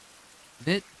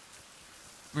bit.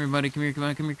 Come here, buddy. Come here. Come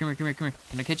on. Come here. Come here. Come here. Come here.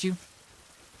 Can I catch you?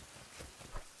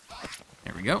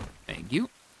 There we go. Thank you.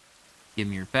 Give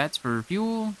me your fats for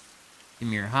fuel. Give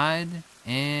me your hide.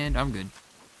 And I'm good.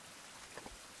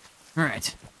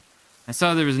 Alright. I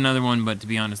saw there was another one, but to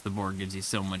be honest, the boar gives you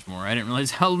so much more. I didn't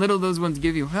realize how little those ones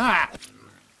give you. Ah!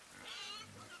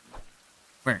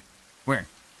 Where? Where?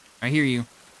 I hear you. Which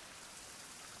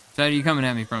side are you coming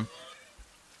at me from?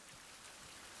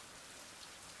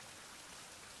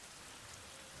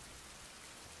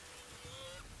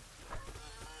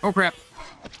 Oh, crap.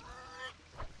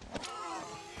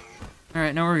 All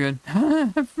right, now we're good.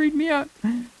 That freaked me out.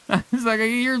 I was like, I could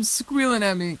hear him squealing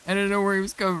at me. I didn't know where he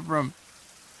was coming from.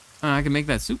 I can make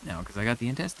that soup now because I got the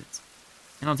intestines.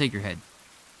 And I'll take your head.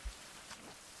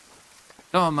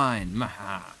 All mine.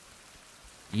 Maha.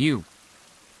 You.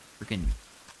 Freaking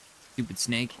stupid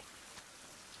snake.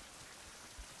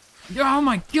 Oh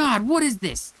my god, what is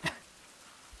this?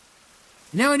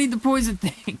 Now I need the poison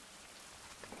thing.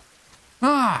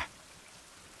 Ah.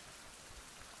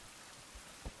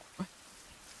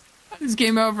 I just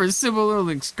came out for a simple little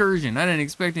excursion. I didn't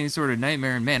expect any sort of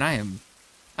nightmare, and man, I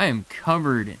am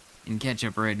covered in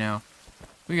ketchup right now.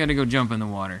 We gotta go jump in the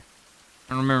water.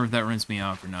 I don't remember if that rinsed me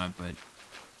off or not, but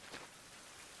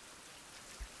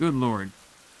good lord.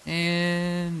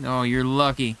 And oh, you're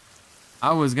lucky.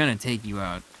 I was gonna take you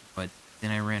out, but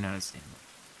then I ran out of stamina.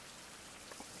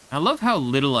 I love how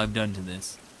little I've done to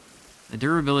this. The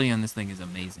durability on this thing is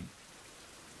amazing.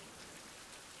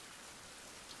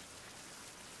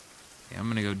 Okay, I'm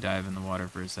gonna go dive in the water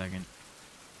for a second.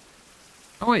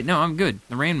 Oh wait, no, I'm good.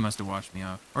 The rain must have washed me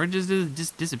off. Or it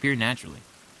just disappeared naturally.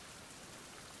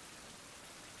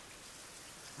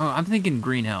 Oh, I'm thinking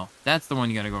green hell. That's the one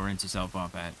you gotta go rinse yourself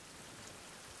off at.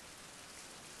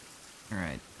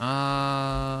 Alright,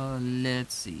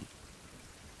 let's see.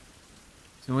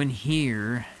 So in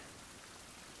here...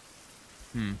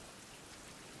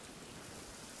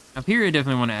 Up here I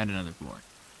definitely want to add another floor.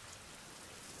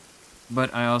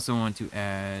 But I also want to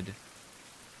add...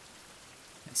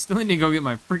 I still need to go get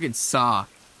my freaking saw.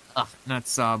 Ugh, not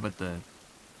saw, but the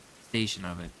station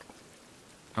of it.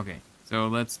 Okay, so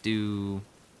let's do...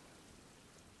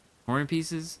 corner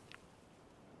pieces.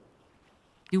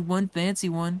 Do one fancy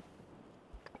one.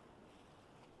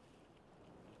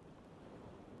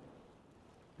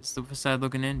 Is the side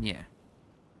looking in? Yeah.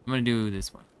 I'm gonna do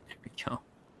this one. There we go.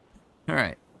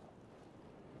 Alright.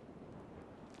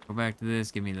 Go back to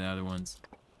this, give me the other ones.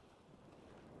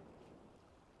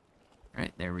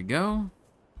 Alright, there we go.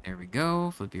 There we go.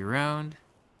 Flip you around.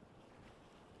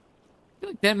 I feel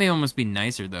like that may almost be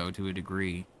nicer, though, to a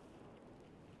degree.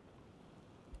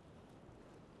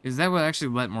 Because that would actually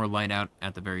let more light out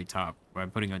at the very top by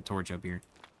putting a torch up here.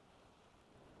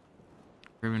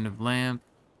 Primitive lamp.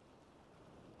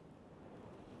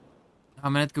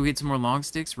 I'm gonna have to go get some more long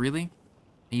sticks, really?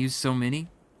 I used so many?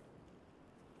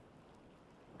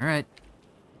 Alright.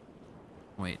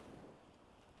 Wait.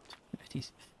 Okay.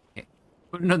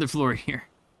 Put another floor here.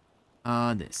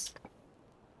 This.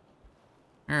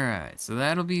 Alright, so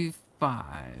that'll be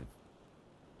 5.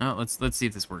 Oh, let's see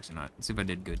if this works or not. Let's see if I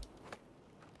did good.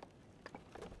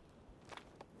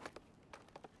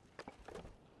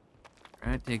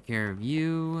 Alright, take care of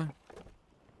you.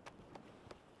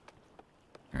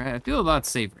 Alright, I feel a lot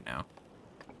safer now.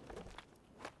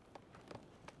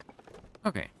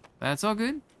 Okay, that's all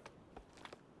good.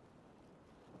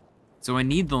 So I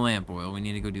need the lamp oil. We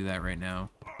need to go do that right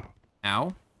now.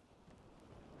 Ow.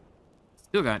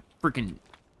 Still got freaking...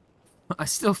 I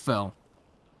still fell.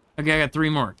 Okay, I got 3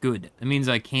 more. Good. That means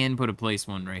I can put a place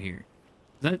one right here.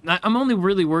 I'm only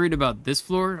really worried about this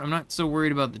floor. I'm not so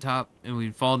worried about the top. And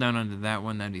we'd fall down onto that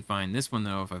one, that'd be fine. This one,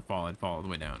 though, if I fall, I'd fall all the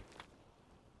way down.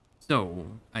 So,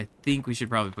 I think we should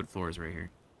probably put floors right here.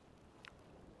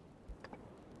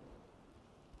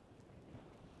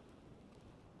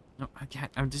 No, I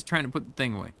can't. I'm just trying to put the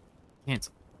thing away.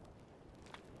 Cancel.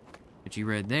 Put you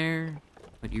right there.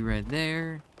 Put you right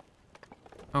there.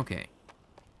 Okay.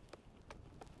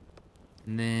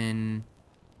 And then...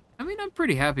 I mean, I'm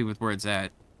pretty happy with where it's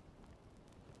at.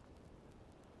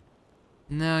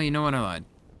 No, you know what? I lied.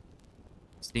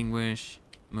 Extinguish.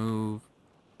 Move.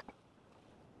 I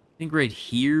think right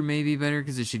here may be better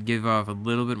because it should give off a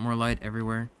little bit more light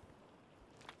everywhere.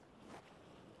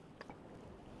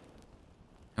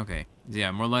 Okay.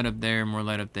 Yeah, more light up there,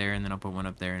 and then I'll put one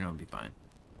up there and it'll be fine.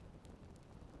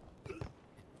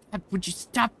 Would you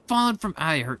stop falling from...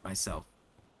 I hurt myself.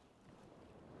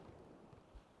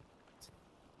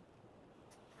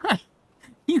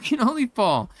 You can only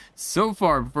fall so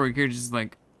far before your character's just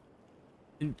like...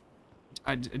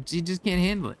 you just can't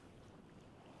handle it.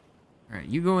 Alright,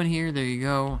 you go in here. There you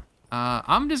go.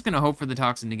 I'm just gonna hope for the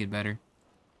toxin to get better.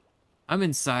 I'm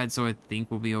inside, so I think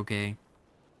we'll be okay.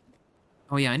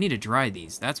 Oh yeah, I need to dry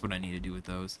these. That's what I need to do with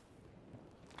those.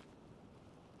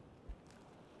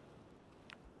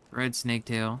 Dried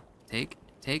snaketail. Take.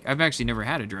 I've actually never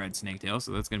had a dried snaketail,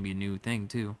 so that's gonna be a new thing,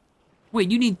 too. Wait,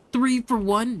 you need 3 for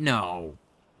 1? No.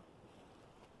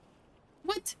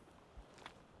 What?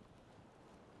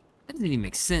 That doesn't even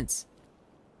make sense.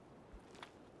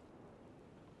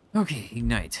 Okay,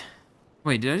 ignite.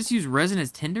 Wait, did I just use resin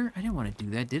as tinder? I didn't want to do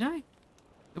that, did I? Is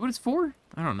that what it's for?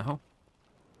 I don't know.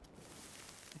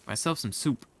 I myself some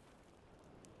soup.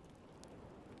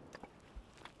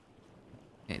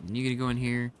 Okay, then you gotta go in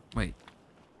here. Wait.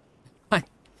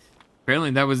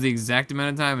 Apparently that was the exact amount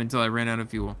of time until I ran out of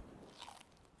fuel.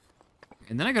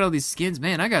 And then I got all these skins.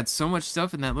 Man, I got so much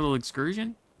stuff in that little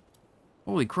excursion.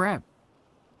 Holy crap.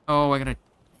 Oh, I gotta...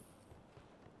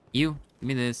 You, give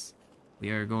me this. We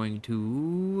are going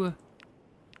to...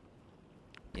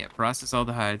 Yeah, process all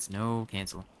the hides. No,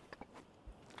 cancel.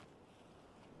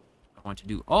 I want to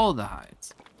do all the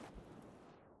hides.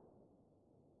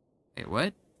 Wait,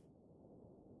 what?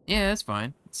 Yeah, that's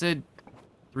fine. It said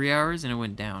 3 hours and it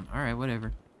went down. Alright,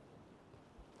 whatever.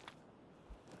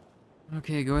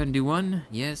 Okay, go ahead and do one.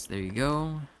 Yes, there you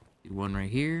go. Do one right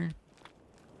here.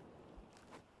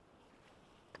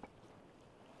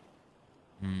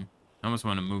 I almost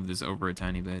want to move this over a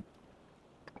tiny bit.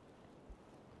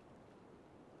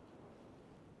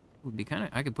 Would be kind of...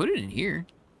 I could put it in here.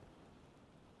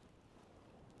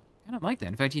 Kind of like that.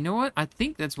 In fact, you know what? I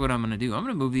think that's what I'm going to do. I'm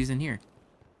going to move these in here.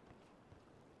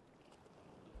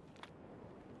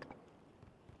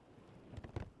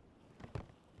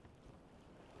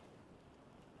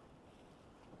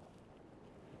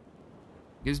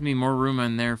 Gives me more room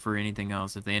in there for anything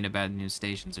else if they end up adding new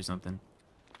stations or something.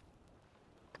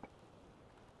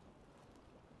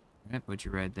 Alright, put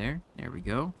you right there. There we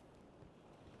go.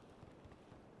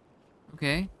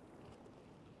 Okay.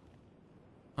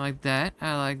 I like that.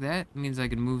 I like that. It means I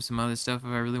can move some other stuff if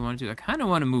I really wanted to. I kind of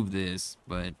want to move this,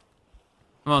 but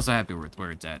I'm also happy with where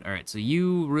it's at. Alright, so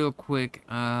you, real quick,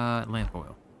 lamp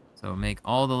oil. So make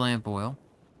all the lamp oil.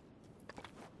 There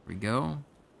we go.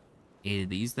 8 of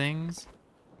these things.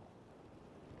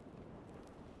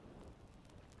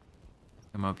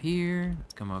 Come up here.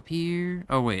 Let's come up here.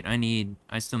 Oh, wait.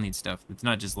 I still need stuff. It's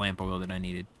not just lamp oil that I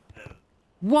needed.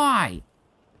 Why?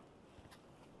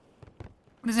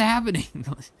 What is happening?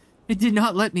 It did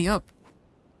not let me up.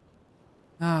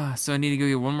 So I need to go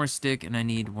get one more stick and I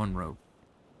need one rope.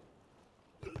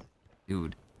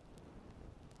 Dude.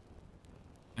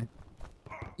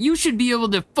 You should be able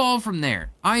to fall from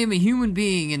there. I am a human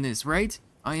being in this, right?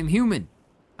 I am human.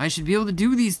 I should be able to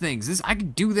do these things. I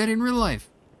could do that in real life.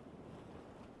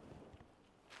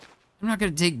 I'm not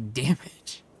gonna take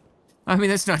damage. I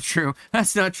mean, that's not true.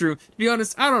 That's not true. To be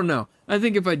honest, I don't know. I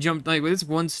think if I jumped, like, with this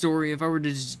one story, if I were to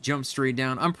just jump straight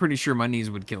down, I'm pretty sure my knees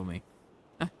would kill me.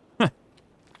 I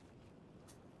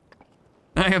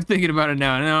am thinking about it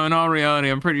now. No, in all reality,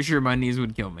 I'm pretty sure my knees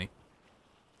would kill me.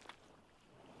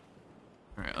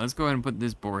 Alright, let's go ahead and put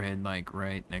this boarhead, like,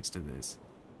 right next to this.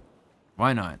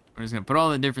 Why not? I'm just gonna put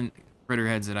all the different critter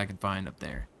heads that I can find up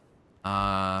there.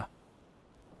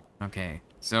 Okay.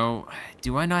 So,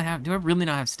 do I really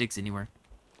not have sticks anywhere?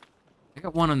 I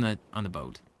got one on the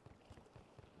boat.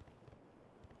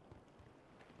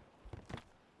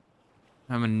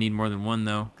 I'm gonna need more than one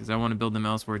though, because I want to build them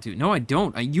elsewhere too. No, I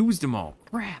don't. I used them all.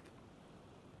 Crap.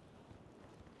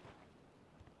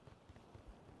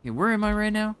 Okay, where am I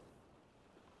right now?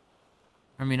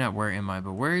 I mean, not where am I,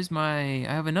 but where is my...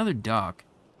 I have another dock.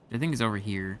 I think it's over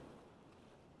here.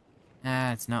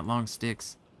 Ah, it's not long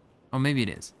sticks. Oh, maybe it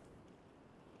is.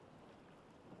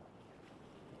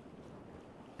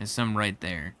 There's some right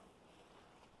there.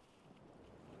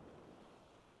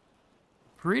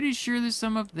 Pretty sure there's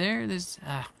some up there.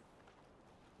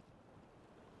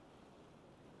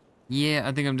 Yeah,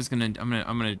 I think I'm just gonna I'm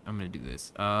gonna do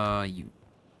this. You.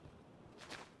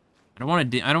 I don't want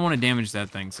to damage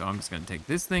that thing, so I'm just gonna take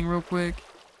this thing real quick.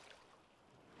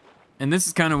 And this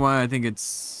is kind of why I think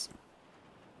it's...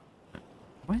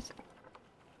 What?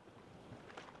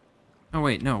 Oh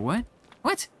wait, no, what?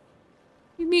 What? What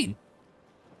do you mean?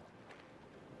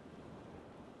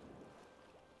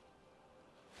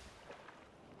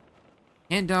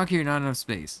 Can't dock here, not enough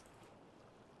space.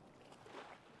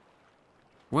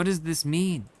 What does this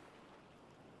mean?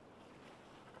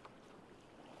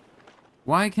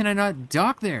 Why can I not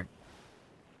dock there?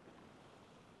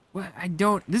 What? I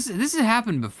don't... This has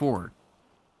happened before.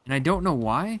 And I don't know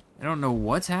why. I don't know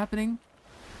what's happening.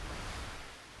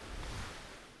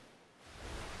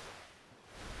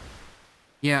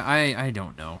 Yeah, I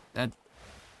don't know. That's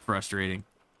frustrating.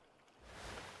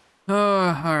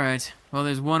 Oh, alright. Well,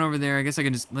 there's one over there. I guess I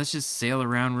can let's just sail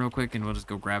around real quick and we'll just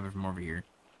go grab it from over here.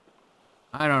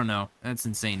 I don't know. That's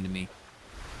insane to me.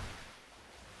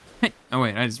 Oh,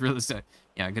 wait. I just realized that.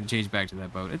 Yeah, I could change back to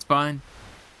that boat. It's fine.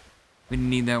 We didn't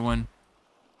need that one.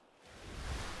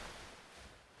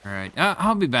 Alright.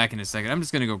 I'll be back in a second. I'm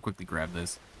just gonna go quickly grab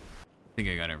this. I think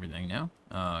I got everything now.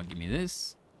 Give me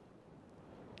this.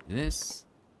 This.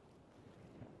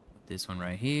 This one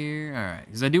right here. Alright,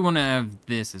 because I do want to have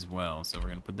this as well. So we're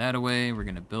going to put that away. We're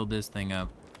going to build this thing up.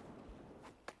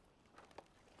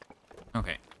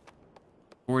 Okay.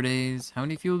 4 days. How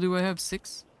many fuel do I have?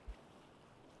 6?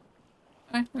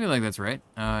 I feel like that's right.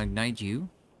 Ignite you.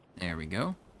 There we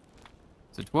go.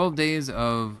 So 12 days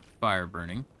of fire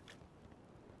burning.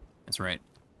 That's right.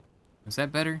 Is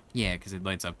that better? Yeah, because it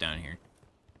lights up down here.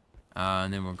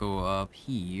 And then we'll go up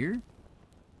here.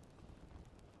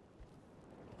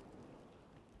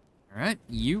 Alright,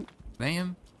 you.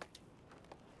 Bam.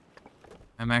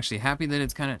 I'm actually happy that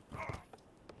it's kind of...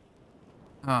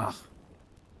 Ugh.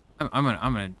 I'm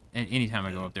gonna... Anytime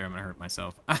I go up there, I'm gonna hurt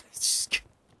myself. It's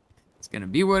gonna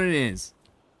be what it is.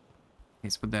 Okay,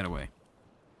 let's put that away.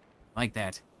 Like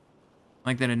that.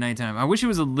 Like that at nighttime. I wish it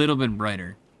was a little bit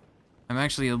brighter. I'm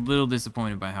actually a little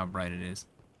disappointed by how bright it is.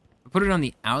 If I put it on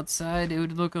the outside, it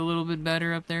would look a little bit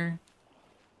better up there.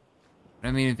 But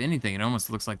I mean, if anything, it almost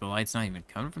looks like the light's not even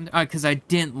coming from there. Ah, because I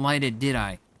didn't light it, did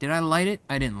I? Did I light it?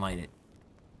 I didn't light it.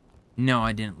 No,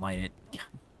 I didn't light it.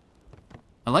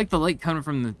 I like the light coming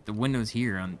from the windows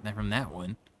here from that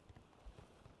one.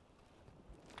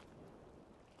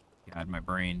 God, my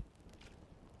brain.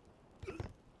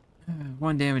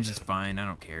 1 damage is fine. I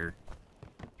don't care.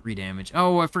 3 damage.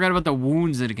 Oh, I forgot about the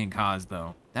wounds that it can cause,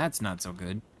 though. That's not so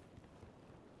good.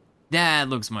 That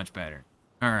looks much better.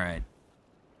 All right.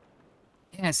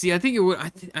 Yeah, see, I think it would...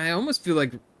 I almost feel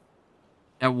like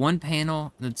that one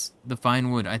panel that's the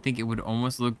fine wood, I think it would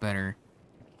almost look better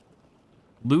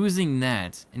losing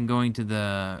that and going to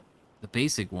the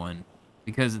basic one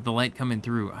because of the light coming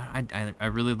through. I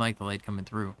really like the light coming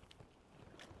through.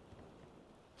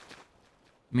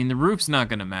 I mean, the roof's not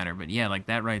gonna matter, but yeah, like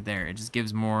that right there, it just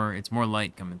gives more, it's more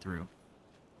light coming through.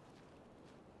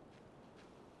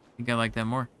 I think I like that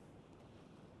more.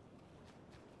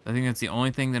 I think that's the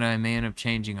only thing that I may end up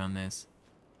changing on this.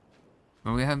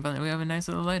 But we have a nice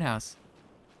little lighthouse.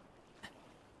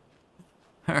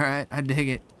 All right, I dig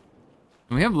it.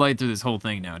 And we have light through this whole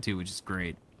thing now too, which is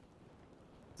great.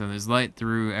 So there's light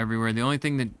through everywhere. The only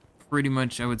thing that pretty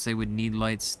much I would say would need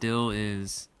light still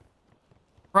is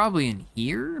probably in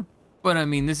here. But I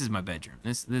mean, this is my bedroom.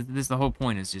 This the whole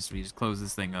point is just we just close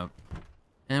this thing up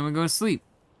and then we go to sleep.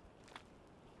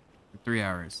 For 3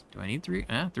 hours. Do I need 3?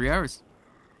 3 hours.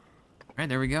 All right,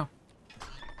 there we go.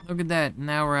 Look at that.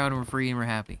 Now we're out and we're free and we're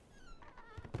happy.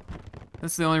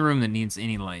 That's the only room that needs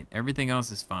any light. Everything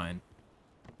else is fine.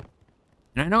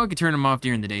 And I know I could turn them off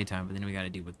during the daytime, but then we got to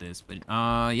deal with this. But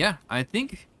yeah, I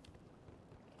think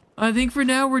for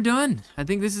now we're done. I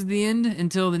think this is the end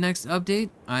until the next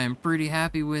update. I am pretty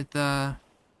happy with this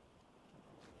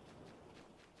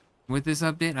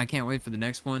update. I can't wait for the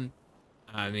next one.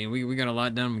 I mean, we got a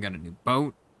lot done. We got a new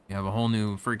boat. We have a whole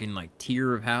new freaking like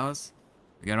tier of house.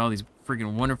 We got all these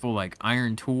freaking wonderful like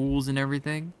iron tools and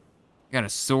everything. We got a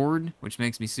sword, which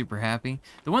makes me super happy.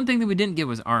 The one thing that we didn't get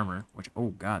was armor, which, oh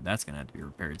god, that's gonna have to be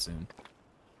repaired soon.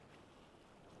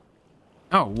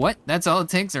 Oh, what? That's all it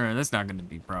takes? Or that's not gonna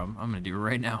be a problem. I'm gonna do it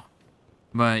right now.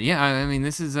 But yeah, I mean,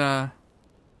 this has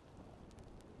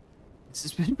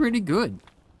been pretty good.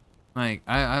 Like,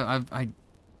 I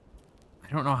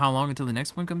don't know how long until the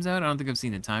next one comes out. I don't think I've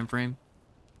seen a time frame.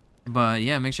 But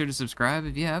yeah, make sure to subscribe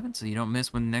if you haven't, so you don't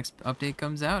miss when the next update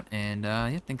comes out. And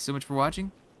yeah, thanks so much for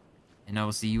watching. And I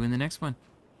will see you in the next one.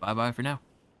 Bye-bye for now.